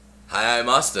Hi, I'm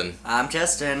Austin. I'm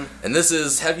Justin. And this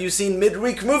is Have You Seen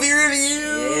Midweek Movie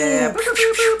Review? Yeah.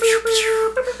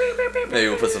 Maybe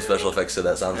we'll put some special effects so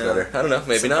that sounds better. I don't know,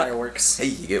 maybe Some not. fireworks. Hey,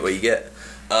 you get what you get.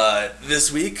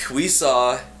 This week we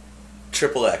saw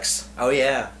Triple X. Oh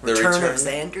yeah. The Return Return. of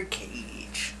Xander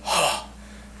Cage.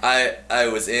 I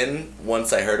was in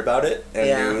once I heard about it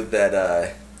and knew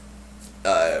that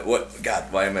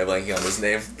why am I blanking on his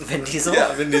name? Vin Diesel?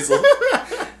 Yeah, Vin Diesel.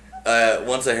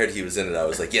 Once I heard he was in it, I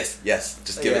was like, yes,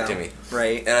 just give it to me.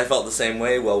 Right. And I felt the same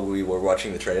way while we were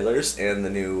watching the trailers and the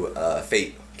new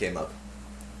Fate came up.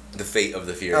 The Fate of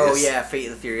the Furious. Oh yeah, Fate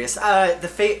of the Furious.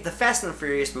 The Fast and the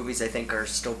Furious movies I think are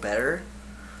still better.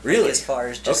 Really? Like, as far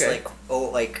as just Okay.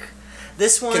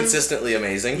 this one. Consistently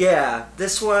amazing. Yeah,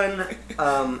 this one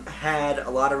had a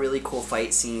lot of really cool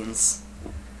fight scenes.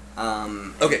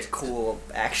 Okay. And cool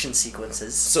action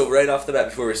sequences. So right off the bat,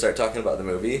 before we start talking about the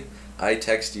movie, I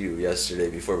texted you yesterday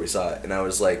before we saw it, and I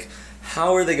was like,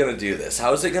 how are they going to do this?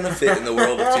 How is it going to fit in the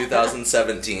world of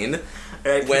 2017?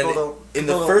 Right, When in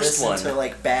the first one, to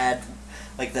bad,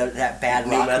 that bad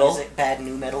new rock metal? music, bad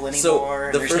new metal anymore. So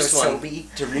and the there's first no one,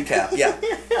 Sobe. to recap, yeah,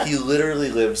 he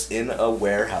literally lives in a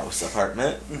warehouse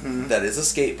apartment Mhm. that is a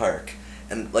skate park,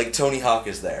 and like Tony Hawk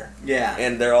is there, Yeah.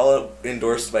 and they're all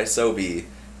endorsed by Sobe,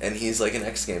 and he's like an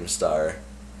X Games star,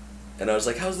 and I was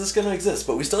like, how's this gonna exist?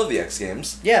 But we still have the X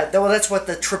Games. Yeah, well, that's what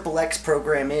the Triple X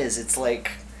program is. It's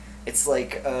like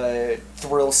a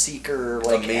thrill seeker,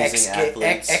 like Amazing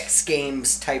athletes. X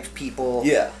Games type people.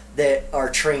 Yeah. That are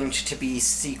trained to be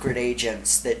secret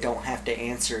agents that don't have to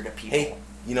answer to people. Hey,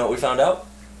 you know what we found out?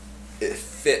 It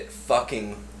fit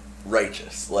fucking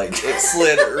righteous. Like, it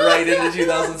slid right into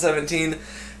 2017.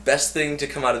 Best thing to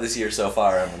come out of this year so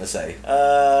far, I'm gonna say.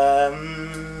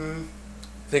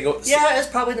 Yeah, it's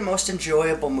probably the most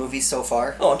enjoyable movie so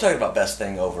far. Oh, I'm talking about best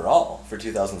thing overall for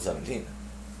 2017.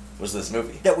 Was this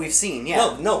movie? That we've seen,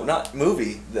 yeah. No, not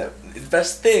movie. The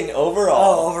best thing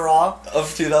overall. Oh, overall?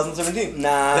 Of 2017.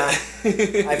 Nah.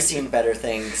 I've seen better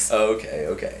things.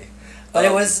 Okay. But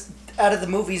it was, out of the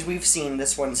movies we've seen,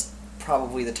 this one's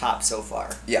probably the top so far.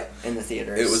 Yeah. In the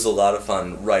theaters. It was a lot of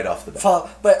fun right off the bat.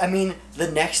 But, I mean, the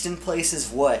next in place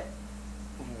is what?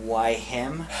 Why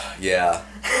him? Yeah.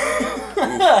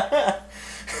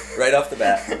 Right off the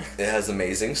bat, it has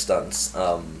amazing stunts.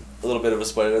 A little bit of a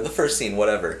spoiler. The first scene,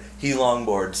 whatever, he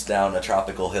longboards down a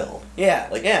tropical hill.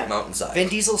 Yeah, yeah. Mountainside. Vin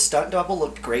Diesel's stunt double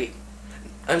looked great.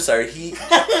 I'm sorry, he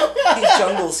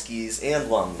jungle skis and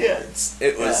longboards. Yeah.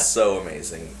 It was so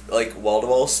amazing. Like,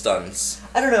 wall-to-wall stunts.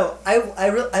 I don't know.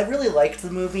 I really liked the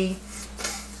movie.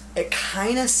 It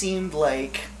kind of seemed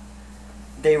like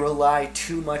they rely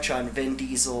too much on Vin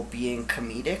Diesel being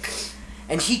comedic.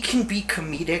 And he can be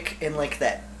comedic in,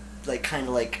 that, kind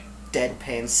of,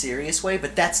 deadpan serious way,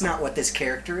 but that's not what this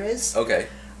character is. Okay.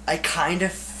 I kind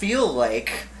of feel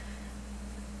like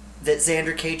that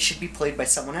Xander Cage should be played by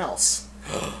someone else.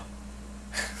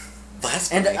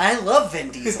 Blasphemy. And I love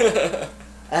Vin Diesel.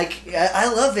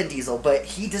 I love Vin Diesel, but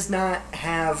he does not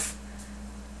have...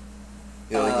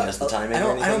 You don't think he has the timing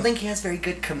or anything? I don't think he has very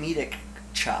good comedic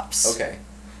chops. Okay.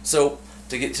 So,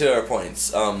 to get to our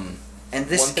points, and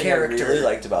this one thing character... I really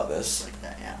liked about this like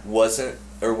that, yeah. was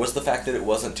the fact that it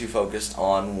wasn't too focused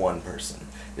on one person.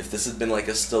 If this had been like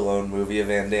a Stallone movie, a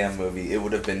Van Damme movie, it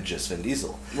would have been just Vin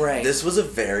Diesel. Right. This was a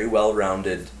very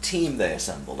well-rounded team they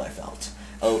assembled, I felt.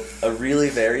 A really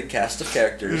varied cast of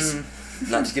characters.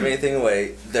 Not to give anything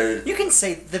away, You can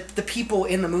say the people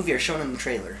in the movie are shown in the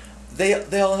trailer.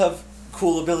 they all have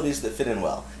cool abilities that fit in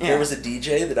well. Yeah. There was a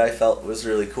DJ that I felt was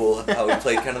really cool, how he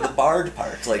played kind of the bard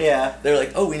part. Like, Yeah. they're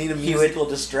like, oh, we need a musical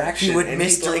distraction. He would and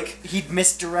he'd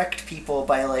misdirect people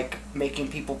by making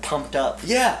people pumped up.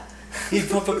 Yeah. He'd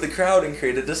pump up the crowd and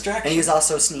create a distraction. And he was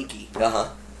also sneaky. Uh-huh.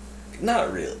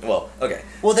 Not really. Well, okay.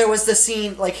 Well, there was the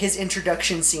scene, his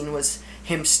introduction scene was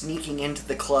him sneaking into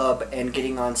the club and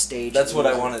getting on stage. That's what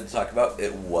I wanted to talk about.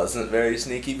 It wasn't very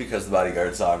sneaky because the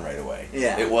bodyguard saw him right away.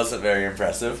 Yeah. It wasn't very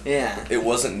impressive. Yeah. It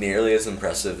wasn't nearly as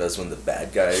impressive as when the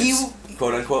bad guys,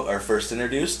 quote-unquote, are first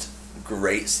introduced.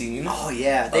 Great scene. Oh,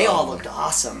 yeah. They all looked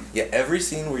awesome. Yeah, every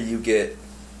scene where you get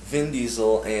Vin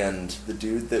Diesel and the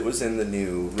dude that was in the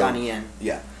new... Donnie Yen.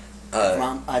 Yeah.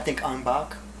 I think Ong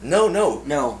Bak. No.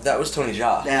 That was Tony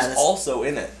Jaa. Yeah, He's also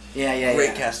in it. Yeah.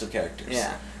 Great cast of characters.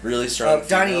 Yeah. Really strong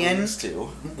Donnie Yen leads, too.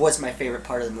 was my favorite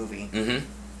part of the movie. Mm-hmm.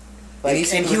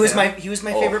 And he was my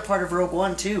favorite part of Rogue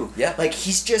One too. Yeah.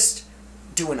 He's just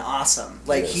doing awesome.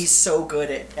 He's so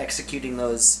good at executing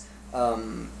those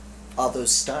all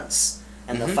those stunts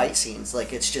and the fight scenes.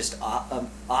 It's just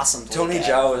awesome. Tony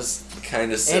Jaa was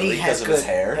kind of silly because of his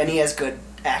hair. And he has good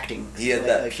acting. He had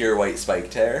that pure white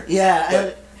spiked hair.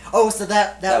 Yeah. Oh, so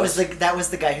that That was was-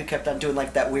 the guy who kept on doing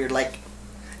like that weird like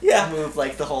Yeah. move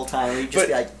like the whole time. He'd just But-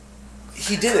 be like,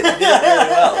 He did it. He did it really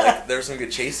well. Like there were some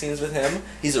good chase scenes with him.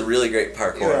 He's a really great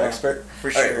parkour Yeah, expert.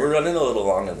 for All right, sure. we're running a little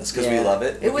long on this because we Yeah. love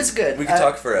it. It was good. We could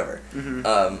talk forever. Mhm.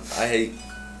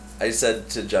 I said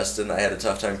to Justin I had a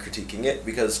tough time critiquing it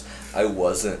because I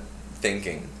wasn't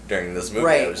thinking during this movie. I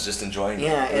Right. was just enjoying it.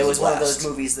 yeah, it was a one of blast. those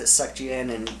movies that sucked you in,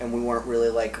 and we weren't really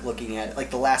like looking at like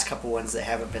the last couple ones that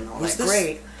haven't been all Was that this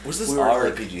great. Was this We were R or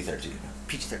like- PG-13?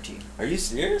 PG-13. Are you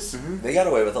serious? Mhm. They got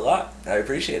away with a lot. I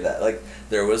appreciate that. Like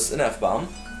there was an F-bomb.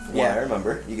 One Yeah. I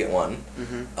remember. You get one.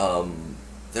 Mm-hmm.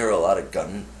 There were a lot of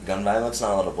gun violence,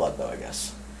 not a lot of blood though, I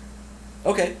guess.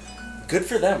 Okay, good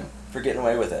for them for getting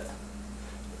away with it.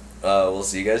 We'll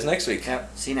see you guys next week.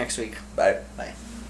 Yep. See you next week. Bye. Bye.